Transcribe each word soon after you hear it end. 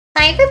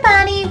Hi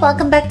everybody,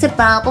 welcome back to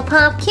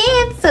BubblePOP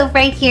Kids. So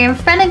right here in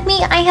front of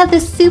me, I have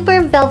this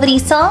super velvety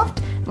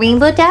soft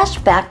rainbow dash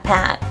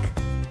backpack.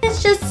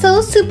 It's just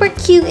so super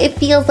cute. It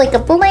feels like a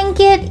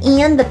blanket,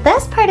 and the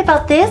best part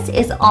about this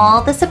is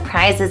all the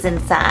surprises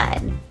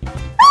inside.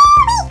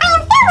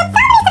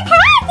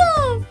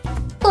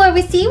 Before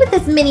we see what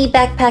this mini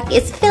backpack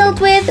is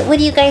filled with, what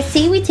do you guys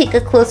see? We take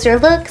a closer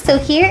look. So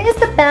here is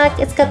the back.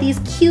 It's got these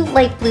cute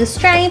light blue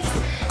stripes.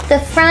 The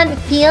front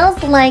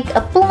feels like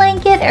a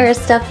blanket or a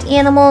stuffed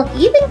animal,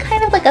 even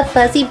kind of like a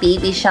fuzzy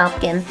baby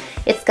Shopkin.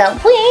 It's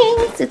got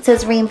wings. It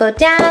says Rainbow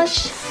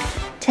Dash.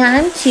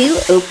 Time to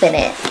open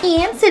it.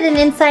 And sitting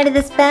inside of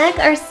this bag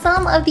are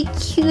some of the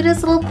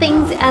cutest little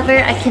things ever.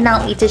 I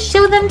cannot wait to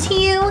show them to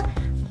you.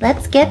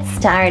 Let's get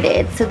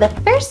started. So the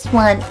first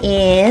one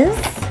is...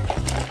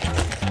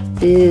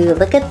 Ooh,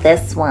 look at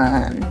this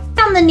one.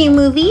 From the new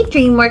movie,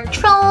 Dreamworks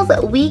Trolls,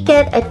 we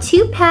get a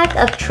 2-pack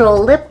of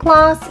troll lip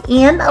gloss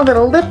and a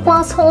little lip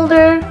gloss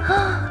holder.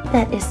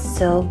 That is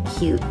so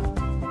cute.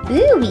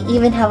 Ooh, we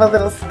even have a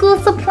little school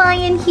supply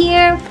in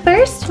here.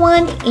 First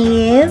one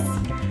is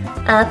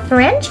a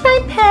French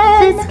fry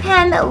pen. This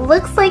pen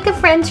looks like a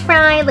French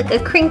fry, like a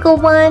crinkle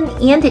one,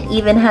 and it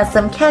even has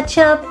some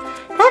ketchup.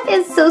 That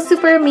is so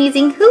super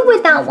amazing. Who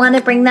would not want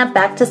to bring that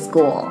back to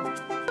school?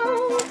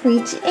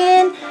 Reach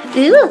in.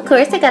 Ooh, of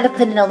course I gotta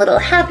put in a little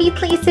happy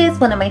places,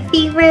 one of my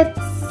favorites.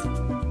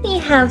 We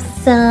have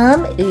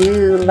some,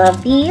 ooh,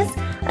 love these,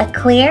 a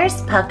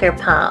Claire's Pucker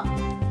Pop.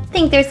 I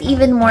think there's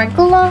even more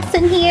gloss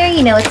in here,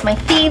 you know it's my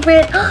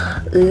favorite.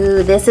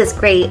 Ooh, this is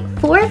great.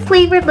 4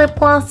 flavored lip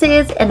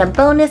glosses and a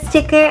bonus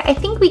sticker. I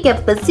think we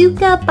get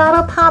Bazooka,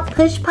 Bottle Pop,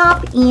 Push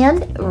Pop,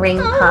 and Ring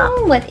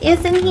Pop. What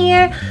is in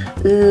here?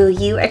 Ooh,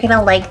 you are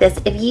gonna like this.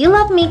 If you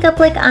love makeup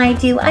like I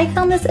do, I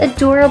found this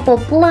adorable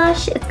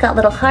blush. It's got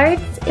little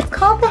hearts. It's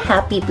called the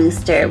Happy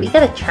Booster. We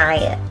gotta try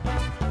it.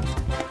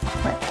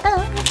 What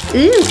else?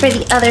 Ooh, for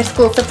the other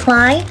school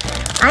supply,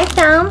 I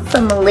found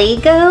some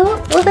Lego.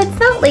 Well, that's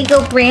not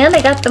Lego brand.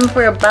 I got them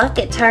for $1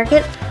 at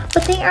Target,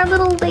 but they are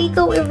little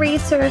Lego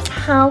erasers.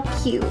 How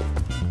cute.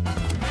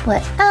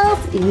 What else?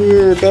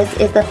 Ooh, this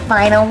is the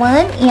final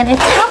one, and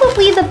it's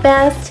probably the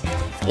best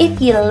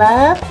if you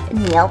love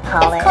nail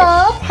polish. It's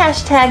called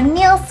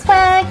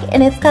 #NailSwag,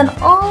 and it's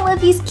got all of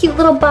these cute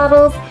little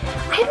bottles.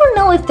 I don't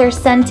know if they're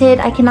scented.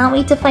 I cannot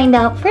wait to find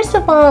out. First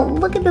of all,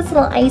 look at this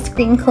little ice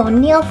cream cone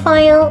nail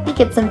file. We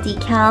get some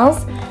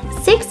decals,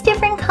 6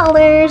 different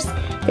colors.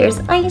 There's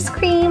ice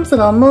creams,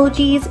 little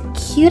emojis,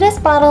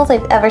 cutest bottles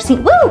I've ever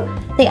seen. Woo!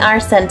 They are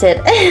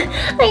scented.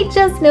 I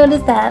just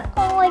noticed that.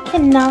 Oh, I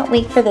cannot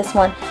wait for this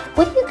one.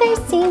 What do you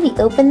guys say we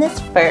open this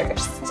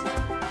first?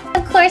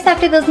 Of course,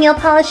 after those nail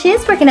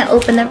polishes, we're gonna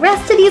open the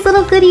rest of these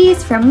little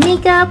goodies. For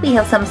makeup, we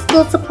have some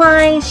school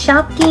supplies,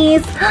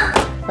 Shopkins.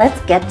 Let's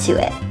get to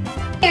it.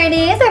 Here it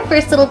is, our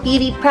first little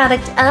beauty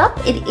product up.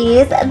 It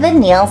is the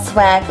Nail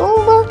Swag.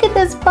 Oh, look at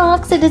this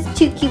box. It is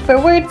too cute for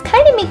words,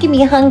 kind of making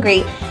me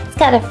hungry. It's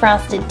got a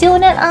frosted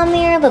donut on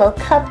there, little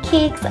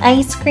cupcakes,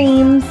 ice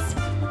creams.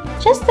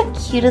 Just the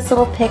cutest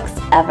little pics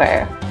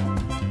ever.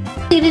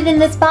 Included in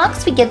this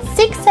box, we get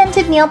 6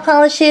 scented nail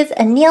polishes,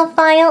 a nail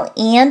file,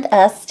 and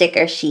a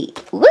sticker sheet.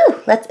 Woo!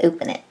 Let's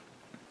open it.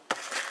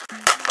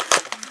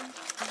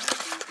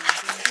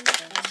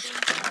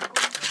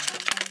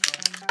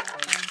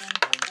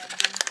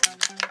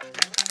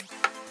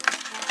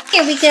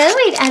 Here we go,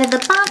 right out of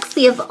the box,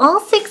 we have all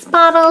 6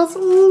 bottles.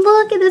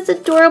 Look at this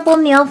adorable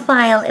nail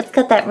file. It's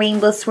got that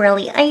rainbow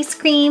swirly ice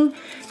cream.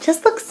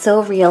 Just looks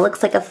so real,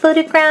 looks like a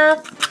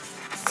photograph.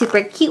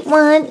 Super cute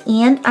one,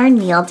 and our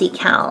nail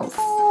decals.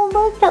 Oh,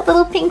 look, that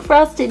little pink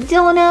frosted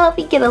donut.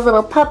 We get a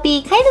little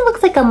puppy, kind of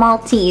looks like a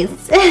Maltese.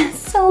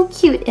 So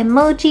cute.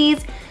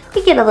 Emojis.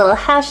 We get a little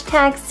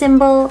hashtag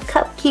symbol,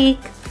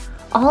 cupcake.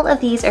 All of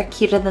these are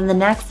cuter than the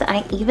next.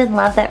 I even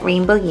love that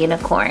rainbow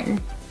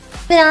unicorn.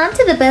 But on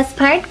to the best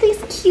part,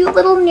 these cute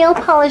little nail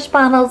polish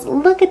bottles.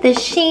 Look at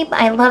this shape,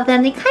 I love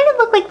them. They kind of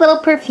look like little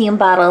perfume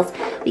bottles.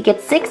 We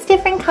get 6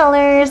 different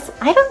colors.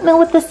 I don't know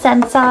what the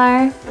scents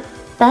are,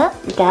 but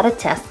we gotta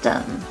test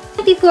them.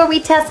 Before we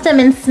test them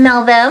and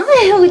smell them,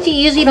 which you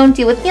usually don't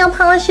do with nail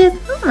polishes,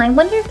 I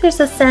wonder if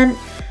there's a scent.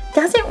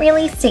 Doesn't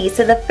really say.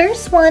 So the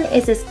first one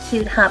is this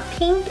cute hot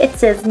pink. It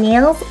says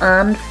Nails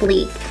on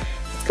Fleek.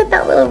 It's got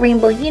that little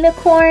rainbow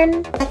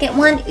unicorn. Second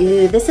one,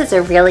 ooh, this is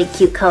a really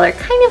cute color,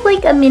 kind of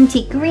like a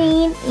minty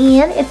green,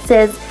 and it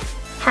says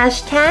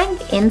hashtag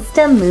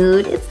Insta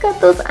Mood. It's got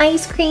those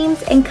ice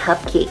creams and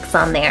cupcakes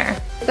on there.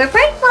 The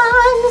bright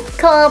one is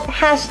called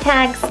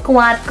hashtag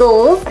Squad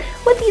Goals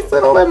with these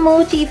little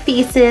emoji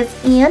faces,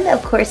 and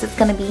of course it's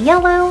gonna be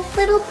yellow.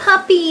 Little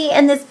puppy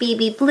and this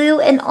baby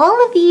blue, and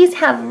all of these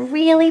have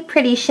really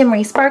pretty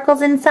shimmery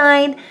sparkles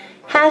inside.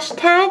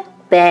 Hashtag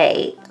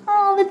Bay.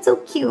 Oh, that's so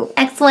cute.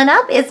 Next one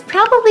up is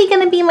probably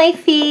gonna be my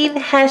fave.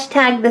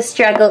 Hashtag The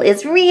Struggle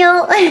Is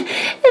Real. And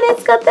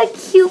it's got that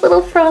cute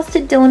little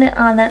frosted donut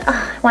on it.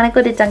 Oh, I wanna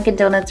go to Dunkin'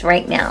 Donuts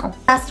right now.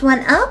 Last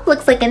one up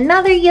looks like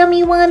another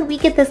yummy one. We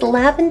get this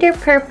lavender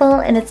purple,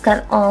 and it's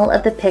got all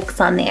of the pics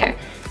on there.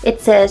 It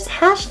says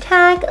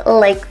hashtag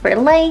Like for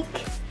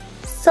Like.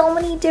 so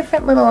many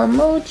different little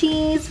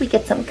emojis. We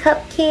get some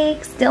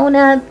cupcakes,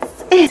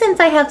 donuts. Since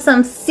I have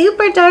some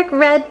super dark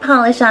red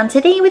polish on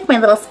today with my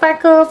little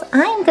sparkles,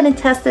 I'm gonna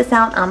test this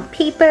out on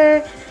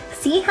paper,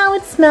 see how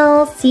it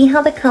smells, see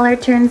how the color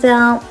turns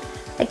out.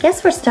 I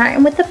guess we're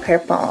starting with the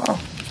purple.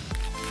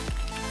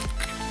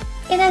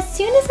 And as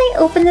soon as I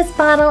open this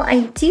bottle,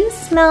 I do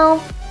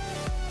smell,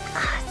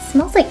 it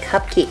smells like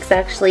cupcakes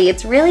actually.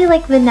 It's really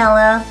like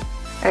vanilla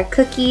or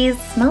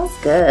cookies. Smells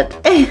good.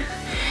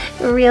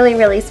 Really,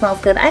 really smells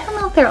good. I don't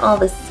know if they're all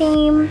the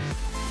same.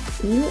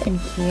 Ooh, and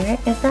here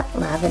is that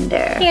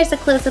lavender. Here's a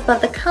close-up of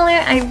the color.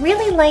 I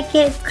really like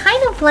it. It's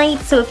kind of light,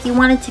 so if you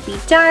want it to be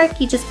dark,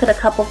 you just put a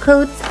couple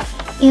coats.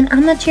 And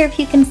I'm not sure if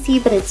you can see,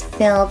 but it's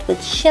filled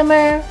with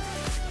shimmer.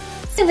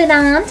 Moving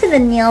on to the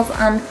nails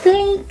on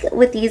fleek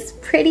with these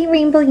pretty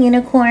rainbow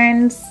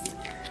unicorns.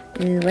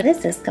 Ooh, what is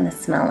this gonna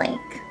smell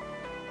like?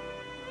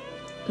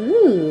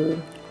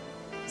 Ooh,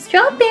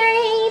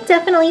 strawberry.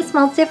 Definitely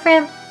smells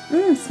different.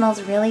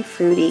 Smells really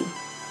fruity.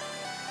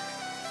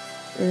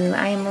 Ooh,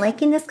 I am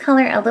liking this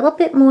color a little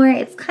bit more.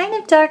 It's kind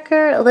of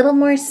darker, a little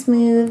more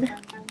smooth.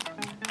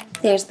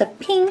 There's the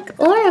pink,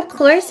 or of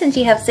course, since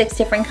you have 6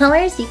 different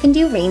colors, you can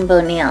do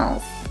rainbow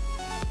nails.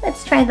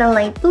 Let's try the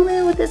light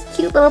blue with this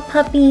cute little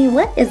puppy.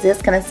 What is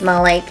this gonna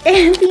smell like?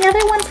 And the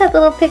other ones have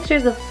little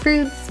pictures of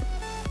fruits.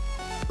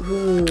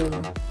 Ooh.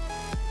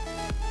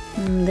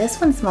 This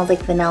one smells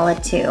like vanilla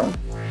too.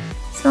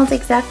 Smells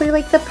exactly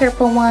like the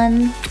purple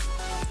one.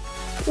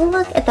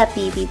 Look at that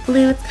baby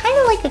blue. It's kind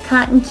of like a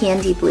cotton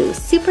candy blue.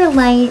 Super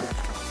light.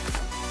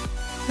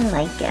 I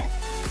like it.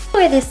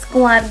 For the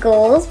squad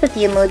goals with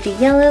the emoji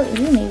yellow.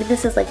 Ooh, maybe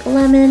this is like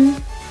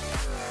lemon.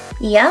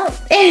 Yep.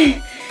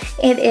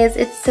 It is.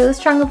 It's so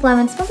strong with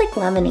lemon. It smells like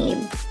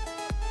lemonade.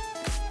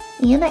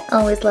 And I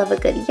always love a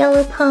good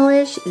yellow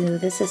polish. Ooh,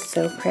 this is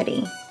so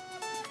pretty.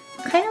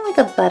 Kind of like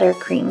a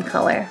buttercream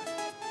color.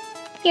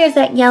 Here's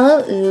that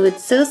yellow. Ooh,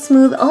 it's so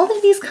smooth. All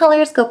of these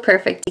colors go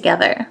perfect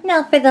together.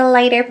 Now for the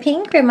lighter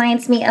pink,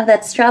 reminds me of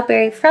that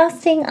strawberry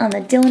frosting on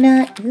the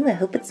donut. Ooh, I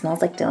hope it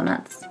smells like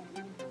donuts.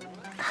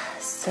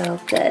 So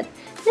good.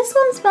 This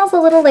one smells a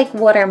little like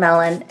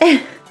watermelon.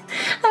 I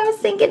was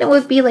thinking it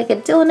would be like a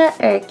donut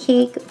or a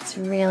cake. It's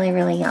really,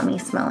 really yummy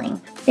smelling.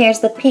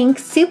 There's the pink,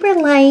 super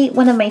light,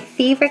 one of my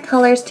favorite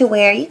colors to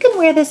wear. You can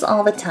wear this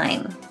all the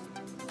time.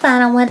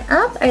 Final one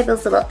up are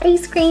those little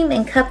ice cream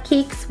and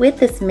cupcakes with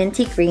this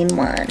minty green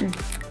one.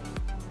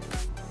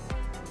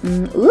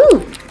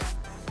 Ooh,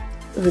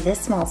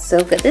 this smells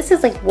so good. This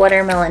is like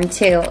watermelon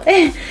too.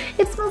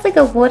 It smells like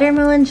a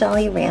watermelon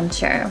Jolly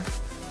Rancher.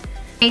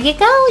 There you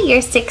go,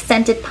 your 6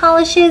 scented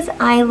polishes.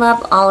 I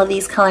love all of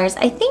these colors.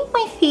 I think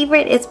my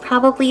favorite is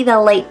probably the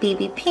light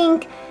baby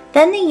pink,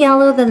 then the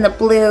yellow, then the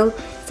blue.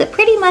 So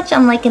pretty much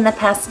I'm liking the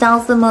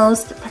pastels the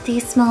most, but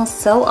these smell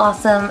so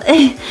awesome.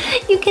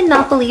 You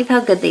cannot believe how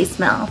good they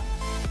smell.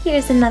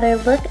 Here's another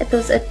look at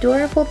those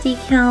adorable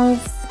decals.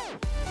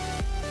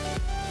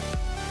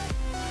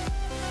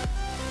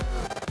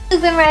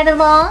 Moving right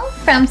along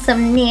from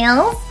some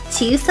nails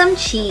to some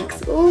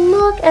cheeks.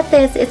 Look at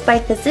this. It's by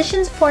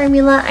Physicians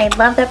Formula. I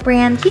love that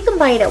brand. You can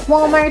buy it at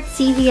Walmart,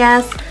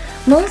 CVS,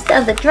 most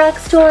of the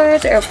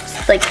drugstores, or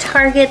like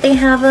Target, they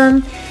have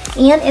them.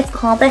 And it's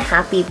called the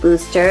Happy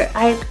Booster.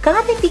 I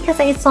got it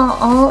because I saw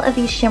all of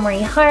these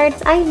shimmery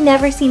hearts. I've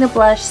never seen a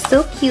blush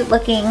so cute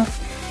looking.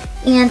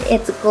 And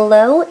it's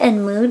Glow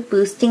and Mood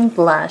Boosting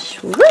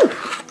Blush. Woo!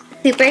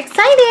 Super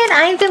excited.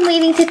 I've been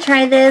waiting to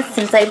try this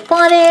since I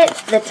bought it.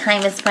 The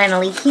time is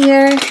finally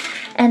here.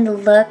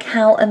 And look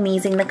how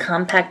amazing the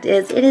compact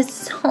is. It is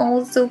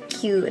so, so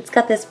cute. It's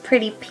got this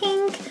pretty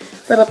pink,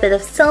 little bit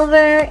of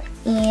silver,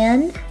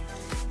 and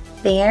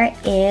there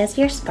is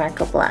your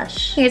sparkle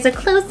blush. Here's a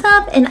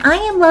close-up, and I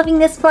am loving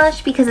this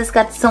blush because it's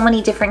got so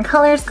many different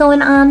colors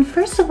going on.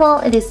 First of all,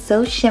 it is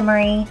so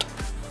shimmery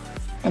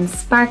and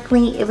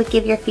sparkly. It would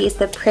give your face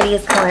the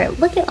prettiest color.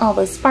 Look at all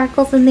those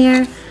sparkles in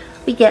there.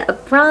 We get a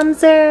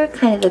bronzer,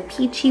 kind of a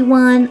peachy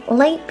one,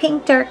 light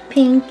pink, dark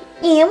pink,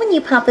 and when you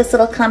pop this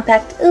little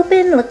compact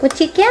open, look what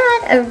you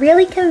get. A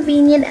really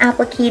convenient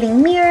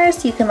applicating mirror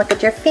so you can look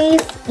at your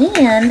face,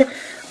 and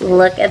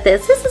look at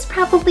this. This is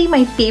probably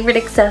my favorite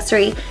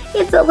accessory.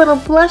 It's a little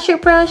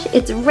blusher brush.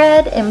 It's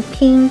red and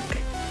pink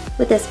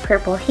with this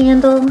purple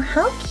handle.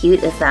 How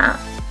cute is that?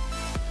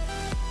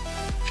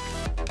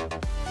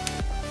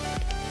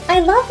 I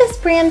love this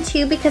brand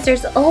too because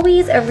there's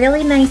always a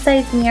really nice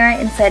size mirror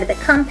inside of the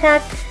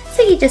compact.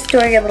 So you just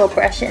store your little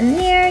brush in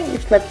there, you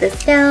flip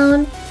this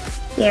down.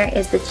 There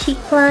is the cheek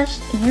blush,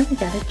 and we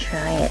gotta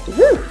try it.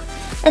 Woo!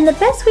 And the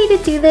best way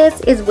to do this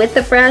is with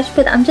the brush,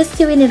 but I'm just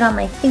doing it on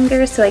my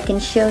finger so I can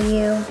show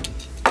you.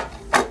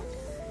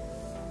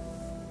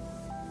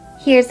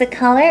 Here's the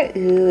color.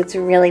 Ooh, it's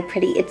really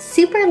pretty. It's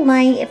super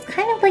light. It's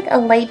kind of like a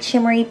light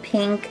shimmery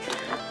pink.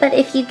 But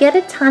if you get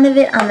a ton of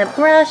it on the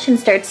brush and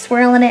start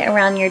swirling it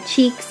around your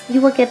cheeks,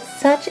 you will get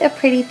such a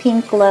pretty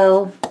pink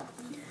glow.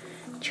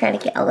 Try to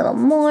get a little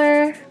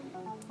more.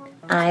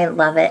 I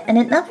love it. And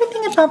another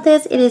thing about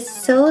this, it is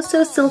so,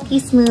 so silky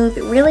smooth,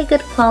 really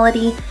good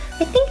quality.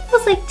 I think it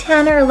was like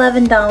 $10 or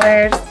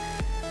 $11.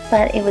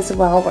 but it was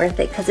well worth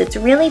it because it's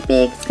really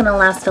big, it's gonna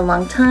last a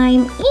long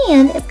time,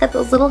 and it's got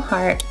those little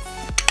hearts.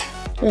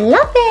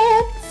 Love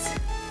it!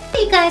 What do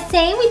you guys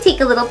say we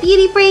take a little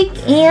beauty break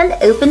and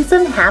open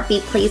some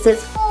happy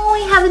places? Oh,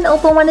 I haven't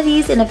opened one of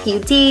these in a few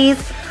days.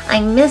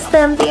 I miss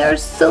them, they are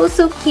so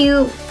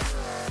cute.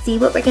 See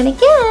what we're gonna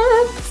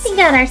get. We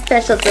got our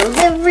special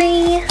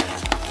delivery.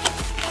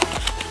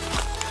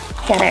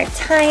 Got our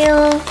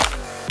tile.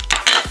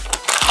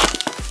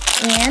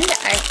 And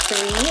our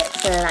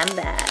 3 glam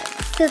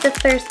bags. So the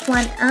first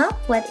one up,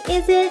 what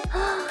is it?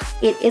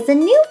 It is a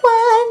new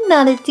one,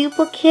 not a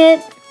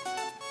duplicate.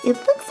 It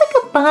looks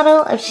like a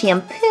bottle of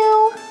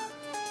shampoo.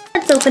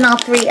 Let's open all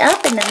 3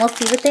 up and then we'll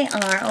see what they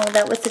are. Oh,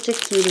 that was such a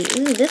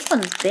cutie. Ooh, this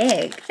one's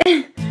big.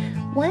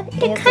 What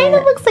is it? It kind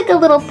of looks like a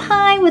little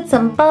pie with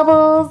some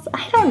bubbles.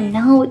 I don't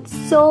know, it's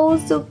so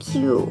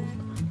cute.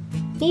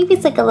 Maybe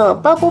it's like a little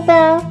bubble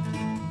bath.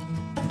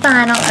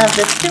 Final of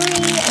the 3.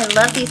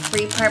 I love these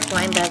 3-part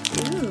blind bags.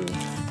 Ooh,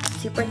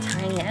 super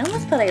tiny. I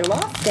almost thought I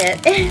lost it.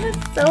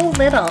 It's so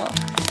little.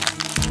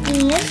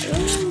 And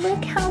ooh,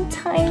 look how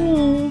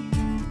tiny.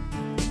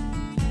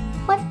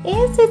 What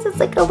is this? It's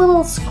like a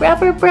little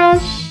scrubber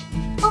brush.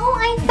 Oh,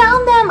 I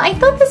found them. I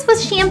thought this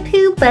was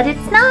shampoo, but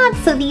it's not.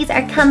 So these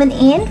are coming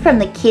in from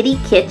the kitty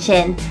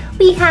kitchen.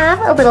 We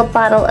have a little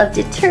bottle of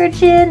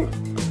detergent.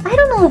 I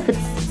don't know if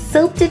it's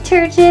soap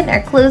detergent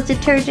or clothes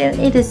detergent.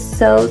 It is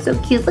so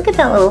cute. Look at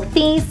that little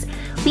face.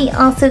 We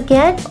also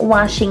get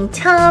washing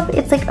tub.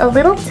 It's like a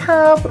little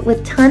tub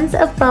with tons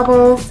of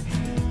bubbles.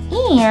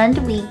 And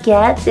we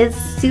get this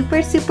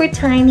super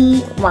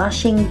tiny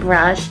washing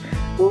brush.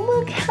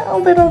 Look how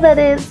little that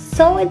is.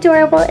 So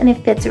adorable, and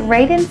it fits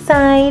right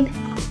inside.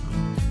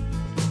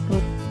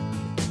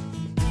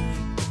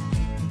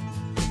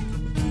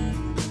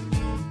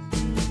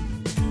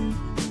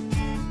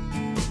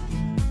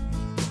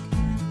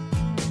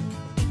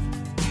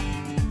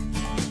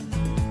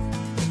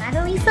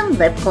 Finally, some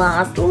lip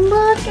gloss.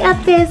 Look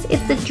at this.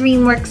 It's the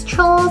Dreamworks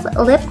Trolls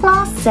Lip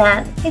Gloss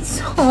set. It's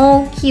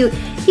so cute.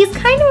 These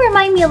kind of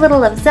remind me a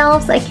little of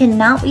Zelfs. I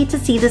cannot wait to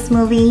see this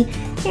movie.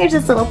 Here's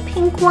this little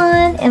pink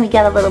one, and we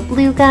got a little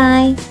blue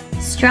guy,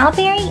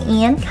 strawberry,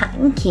 and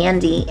cotton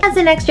candy. As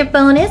an extra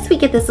bonus, we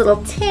get this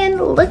little tin.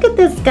 Look at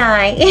this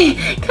guy.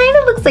 Kind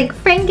of looks like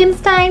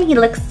Frankenstein. He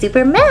looks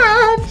super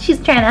mad.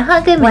 She's trying to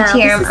hug him and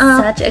cheer him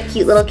up. Such a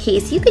cute little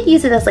case. You could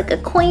use it as like a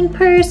coin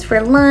purse for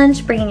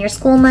lunch, bring in your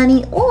school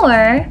money,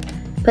 or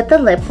put the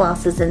lip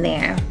glosses in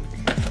there.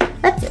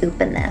 Let's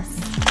open this.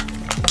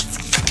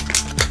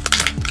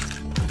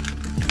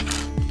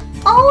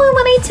 Oh, and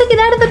when I took it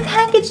out of the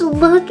package,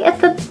 look at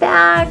the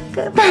back.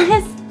 That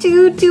is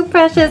too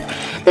precious.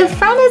 The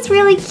front is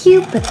really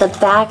cute, but the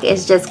back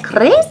is just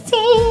crazy.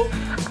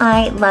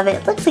 I love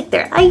it. Looks like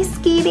they're ice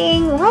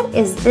skating. What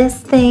is this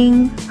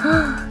thing?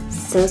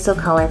 So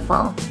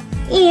colorful.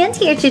 And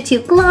here's your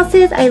 2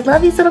 glosses. I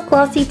love these little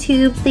glossy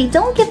tubes. They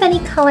don't give any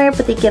color,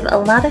 but they give a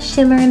lot of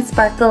shimmer and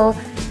sparkle.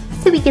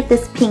 So we get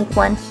this pink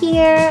one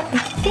here. I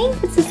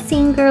think it's the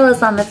same girl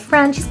as on the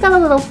front. She's got a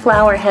little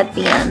flower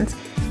headband.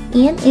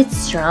 And it's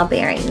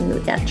strawberry. Ooh, we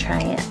gotta try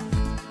it.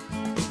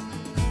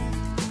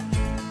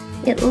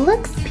 It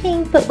looks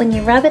pink, but when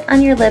you rub it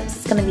on your lips,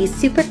 it's gonna be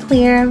super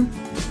clear.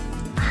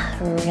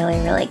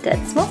 Really good.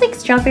 It smells like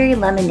strawberry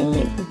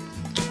lemonade.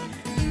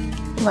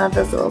 Love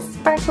those little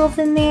sparkles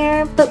in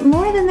there, but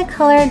more than the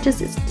color, just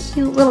this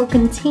cute little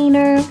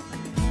container.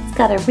 It's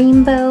got a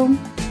rainbow.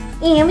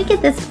 And we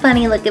get this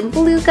funny looking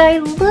blue guy.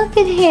 Look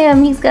at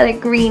him. He's got a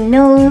green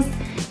nose.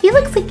 He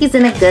looks like he's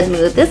in a good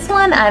mood. This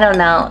one, I don't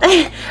know.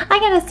 I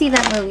gotta see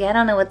that movie. I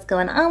don't know what's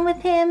going on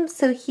with him.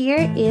 So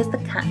here is the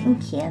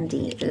cotton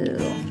candy. Ooh.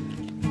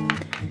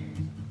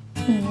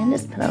 And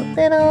just put a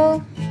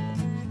little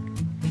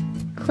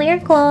clear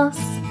gloss.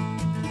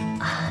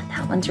 Oh,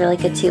 that one's really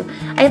good too.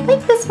 I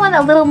like this one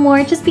a little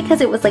more just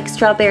because it was like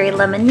strawberry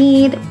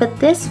lemonade, but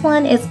this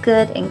one is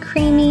good and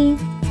creamy.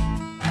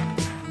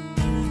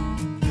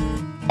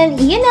 And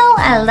you know,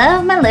 I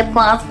love my lip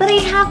gloss, but I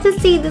have to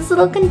say this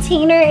little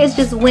container is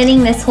just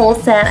winning this whole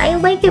set. I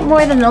like it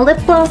more than the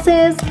lip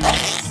glosses.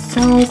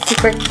 So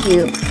super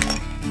cute.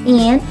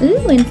 And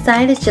ooh,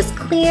 inside is just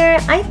clear.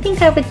 I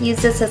think I would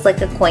use this as like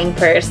a coin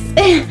purse.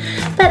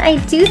 But I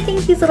do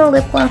think these little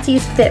lip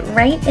glossies fit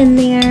right in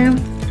there.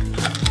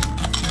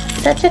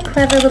 Such a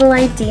clever little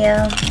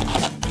idea.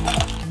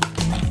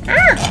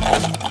 Ah!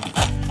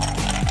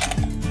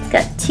 It's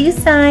got 2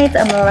 sides.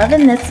 I'm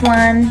loving this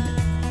one.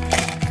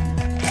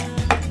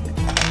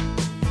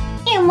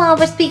 And while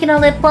we're speaking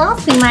of lip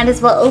gloss, we might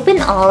as well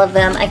open all of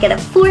them. I get a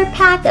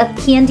 4-pack of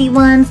candy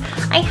ones.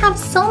 I have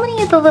so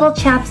many of the little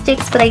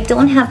chapsticks, but I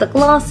don't have the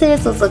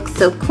glosses. Those look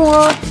so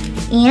cool.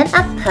 And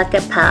a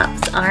Pucker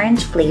Pops,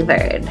 orange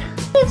flavored.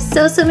 I have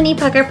so many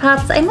Pucker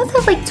Pops. I must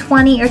have like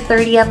 20 or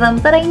 30 of them,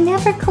 but I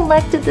never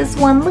collected this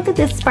one. Look at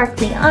this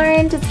sparkly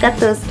orange. It's got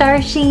those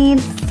star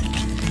shades.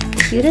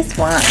 Cutest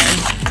one.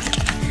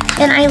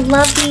 And I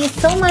love these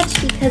so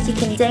much because you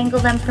can dangle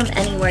them from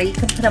anywhere. You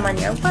can put them on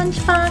your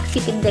lunchbox,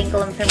 you can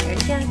dangle them from your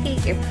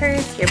jacket, your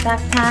purse, your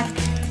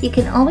backpack. You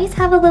can always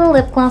have a little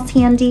lip gloss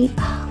handy.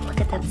 Oh, look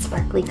Look at that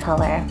sparkly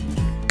color.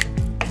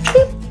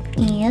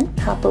 And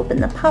pop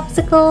open the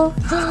popsicle.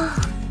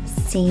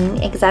 Same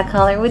exact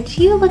color. Would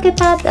you look at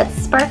that? That's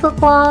sparkle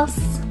gloss.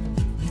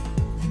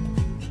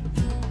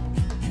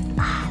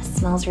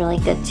 Smells really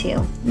good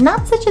too.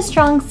 Not such a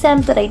strong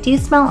scent, but I do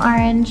smell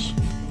orange.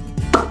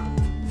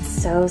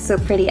 So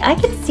pretty. I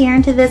could stare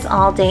into this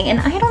all day, and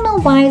I don't know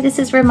why this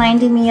is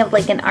reminding me of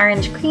like an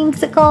orange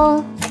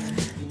creamsicle.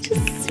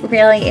 Just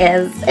really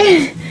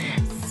is.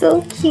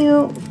 So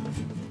cute.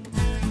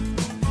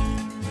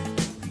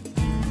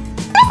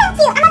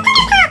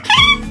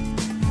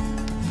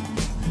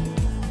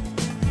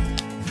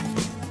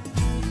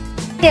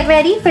 Get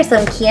ready for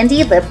some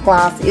candy lip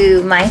gloss.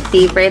 Ooh, my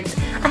favorites.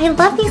 I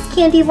love these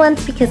candy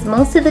ones because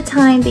most of the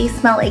time they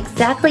smell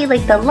exactly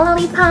like the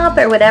lollipop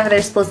or whatever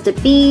they're supposed to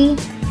be.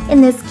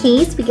 In this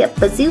case, we get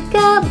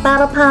bazooka,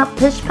 bottle pop,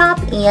 push pop,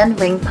 and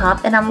ring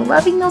pop, and I'm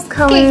loving those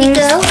colors. Here you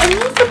go, and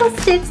these little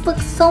sticks look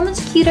so much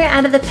cuter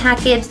out of the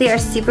package. They are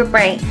super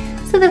bright.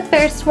 So the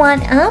first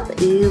one up,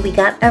 ooh, we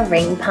got a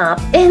ring pop.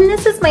 And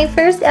this is my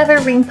first ever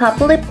ring pop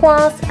lip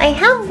gloss. I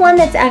have one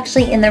that's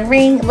actually in the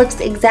ring,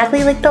 looks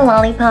exactly like the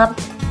lollipop,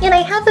 and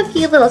I have a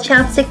few little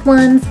chapstick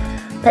ones,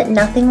 but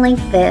nothing like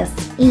this.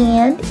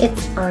 And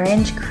it's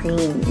orange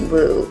cream,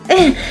 woo.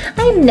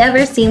 I've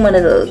never seen one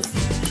of those.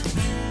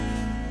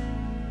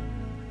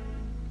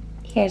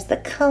 Here's the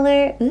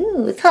color.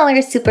 Ooh, the color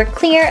is super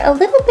clear. A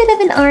little bit of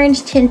an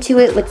orange tint to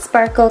it with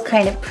sparkle,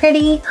 kind of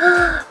pretty.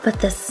 But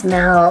the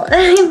smell,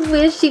 I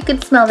wish you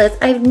could smell this.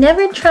 I've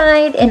never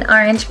tried an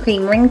orange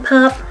cream ring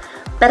pop,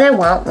 but I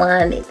want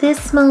one.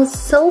 This smells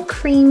so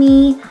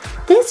creamy.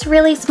 This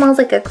really smells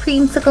like a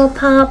creamsicle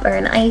pop or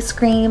an ice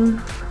cream.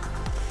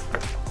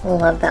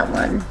 Love that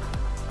one.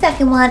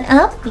 Second one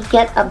up, we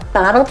get a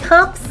bottle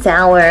pop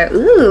sour.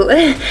 Ooh,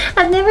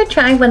 I've never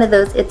tried one of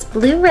those. It's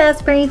blue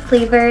raspberry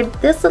flavored.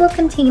 This little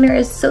container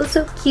is so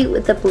cute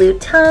with the blue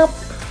top.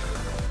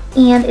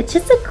 And it's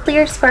just a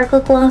clear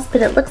sparkle gloss,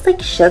 but it looks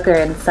like sugar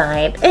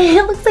inside.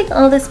 It looks like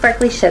all this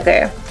sparkly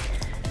sugar.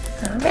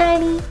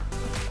 Alrighty.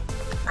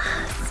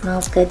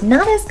 Smells good.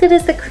 Not as good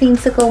as the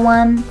creamsicle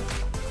one,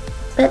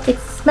 but it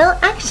smells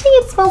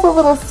a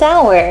little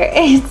sour.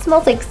 It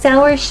smells like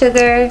sour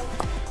sugar.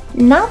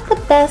 Not the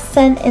best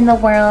scent in the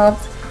world,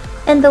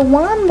 and the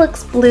wand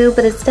looks blue,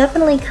 but it's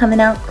definitely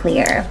coming out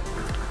clear.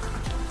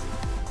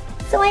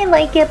 So I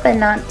like it, but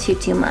not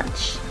too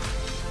much.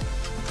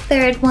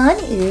 Third one,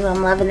 ooh,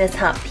 I'm loving this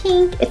hot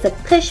pink. It's a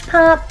push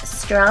pop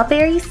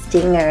strawberry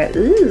stinger.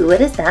 Ooh, what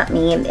does that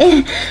mean?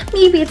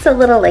 Maybe it's a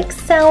little like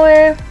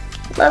sour.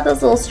 Love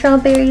those little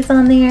strawberries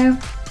on there.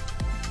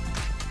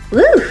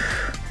 Ooh.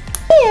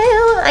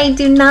 Ew, I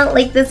do not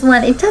like this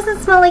one. It doesn't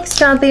smell like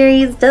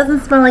strawberries,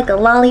 doesn't smell like a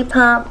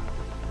lollipop.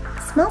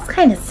 It smells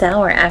kind of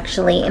sour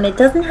actually, and it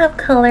doesn't have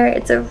color.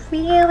 It's a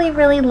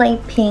really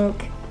light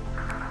pink.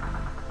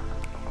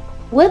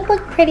 Would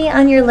look pretty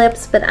on your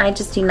lips, but I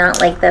just do not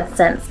like that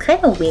scent. It's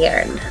kind of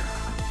weird.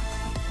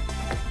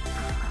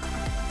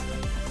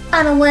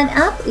 Final one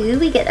up, ooh,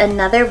 we get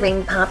another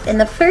ring pop, and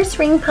the first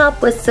ring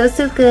pop was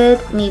so good.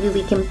 Maybe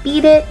we can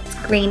beat it. It's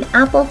green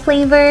apple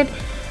flavored.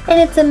 And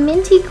it's a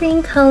minty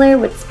green color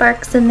with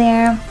sparks in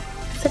there.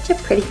 Such a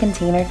pretty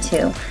container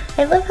too.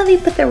 I love how they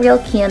put the real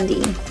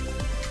candy.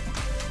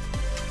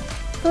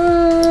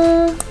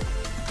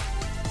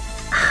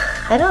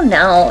 I don't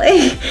know.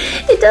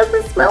 It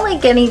doesn't smell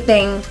like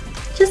anything.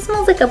 It just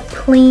smells like a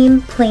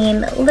plain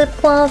lip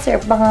gloss or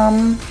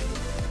balm.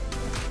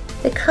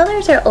 The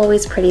colors are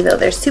always pretty though.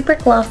 They're super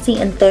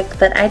glossy and thick,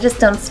 but I just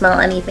don't smell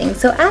anything.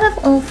 So out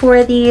of all four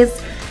of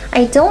these,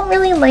 I don't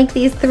really like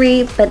these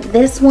three, but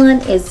this one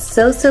is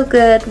so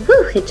good.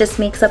 Woo, it just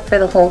makes up for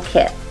the whole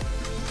kit.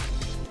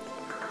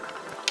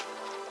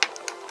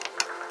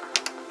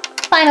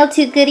 Final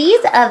two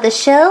goodies of the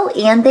show,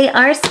 and they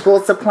are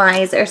school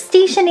supplies or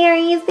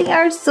stationaries. They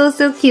are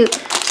so cute.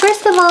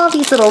 First of all,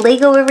 these little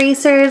Lego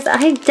erasers,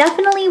 I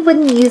definitely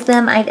wouldn't use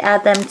them. I'd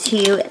add them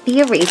to the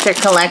eraser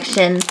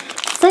collection.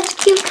 Such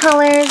cute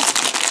colors.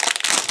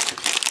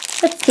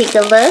 Let's take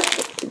a look.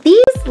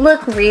 These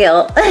look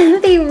real.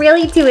 They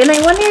really do, and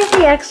I wonder if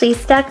they actually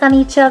stack on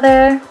each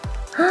other.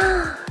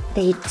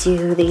 They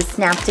do. They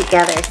snap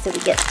together. So we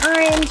get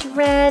orange,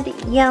 red,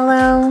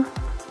 yellow.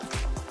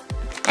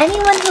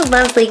 Anyone who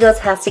loves Legos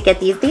has to get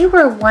these. They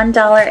were $1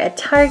 at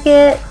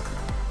Target.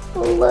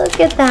 Look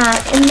at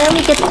that. And then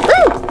we get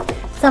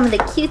some of the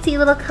cutesy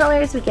little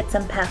colors. We get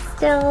some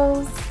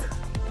pastels.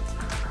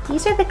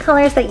 These are the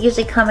colors that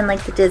usually come in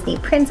like the Disney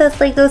Princess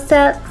Lego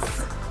sets.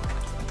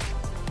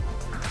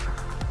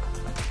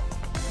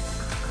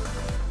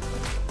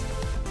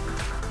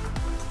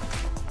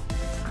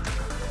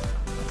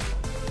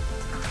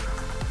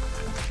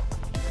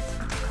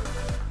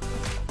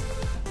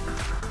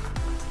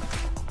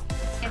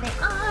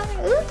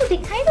 They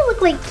kind of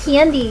look like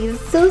candies.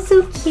 So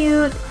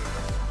cute.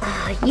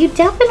 You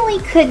definitely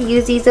could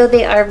use these, though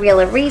they are real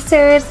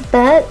erasers,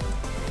 but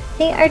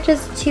they are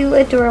just too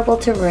adorable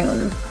to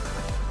ruin.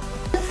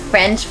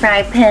 French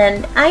fry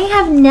pen. I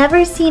have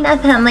never seen a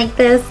pen like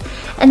this,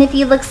 And if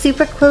you look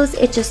super close,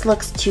 it just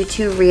looks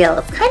too real.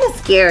 It's kind of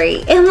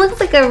scary. It looks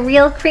like a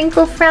real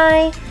crinkle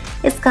fry.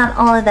 It's got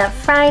all of that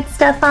fried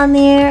stuff on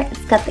there.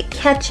 It's got the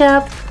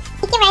ketchup.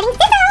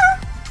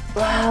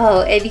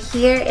 Wow, and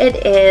here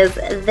it is.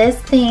 This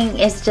thing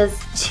is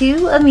just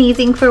too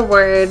amazing for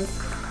words.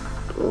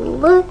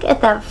 Look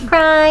at that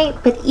fry,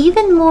 but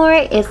even more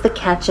is the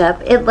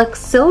ketchup. It looks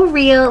so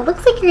real. It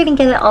looks like you're gonna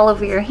get it all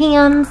over your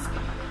hands.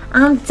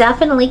 I'm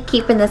definitely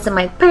keeping this in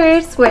my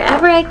purse.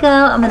 Wherever I go,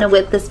 I'm gonna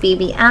whip this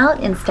baby out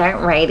and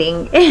start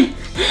writing.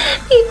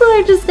 People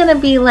are just gonna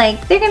be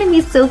like, they're gonna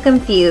be so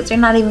confused. They're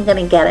not even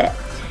gonna get it.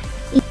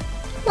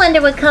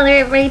 Wonder what color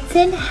it writes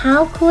in.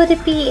 How cool would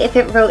it be if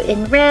it wrote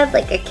in red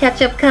like a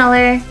ketchup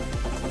color?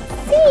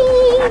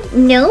 See?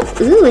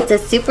 Nope. Ooh, it's a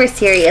super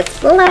serious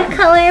black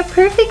color.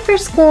 Perfect for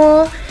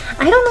school.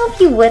 I don't know if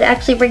you would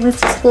actually bring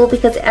this to school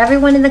because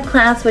everyone in the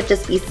class would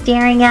just be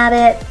staring at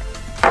it.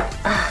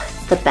 Ah,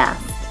 it's the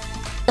best.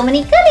 So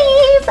many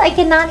goodies! I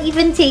cannot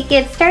even take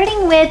it.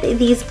 Starting with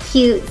these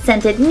cute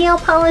scented nail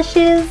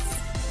polishes.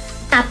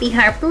 Happy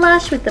Heart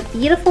blush with the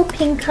beautiful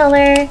pink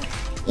color.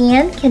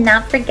 And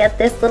cannot forget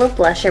this little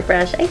blusher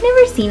brush. I've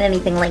never seen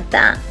anything like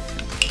that.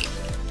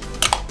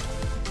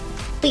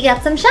 We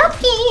got some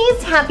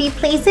Shopkins, happy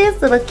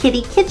places, little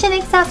kitty kitchen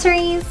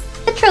accessories.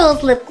 The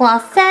Trolls lip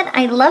gloss set.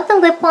 I love the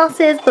lip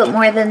glosses, but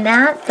more than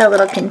that, the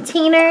little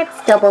container.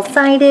 It's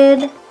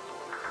double-sided.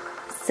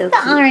 So cute.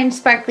 The orange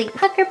sparkly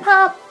pucker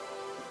pop.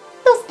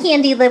 Those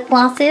candy lip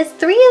glosses.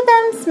 3 of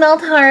them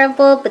smelled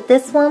horrible, but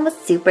this one was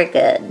super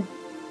good.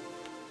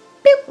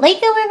 Boop,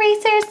 Lego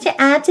erasers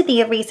to add to the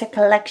eraser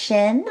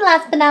collection.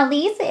 Last but not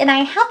least, and I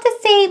have to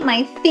say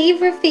my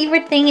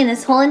favorite thing in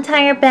this whole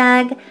entire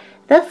bag,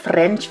 the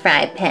French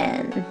fry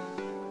pen.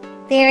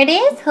 There it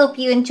is. Hope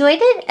you enjoyed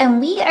it, and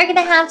we are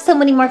gonna have so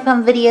many more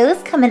fun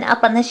videos coming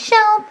up on the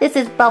shelf. This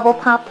is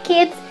BubblePOP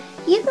Kids.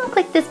 You can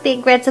click this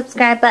big red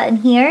subscribe button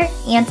here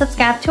and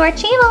subscribe to our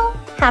channel.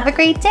 Have a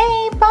great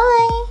day.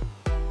 Bye.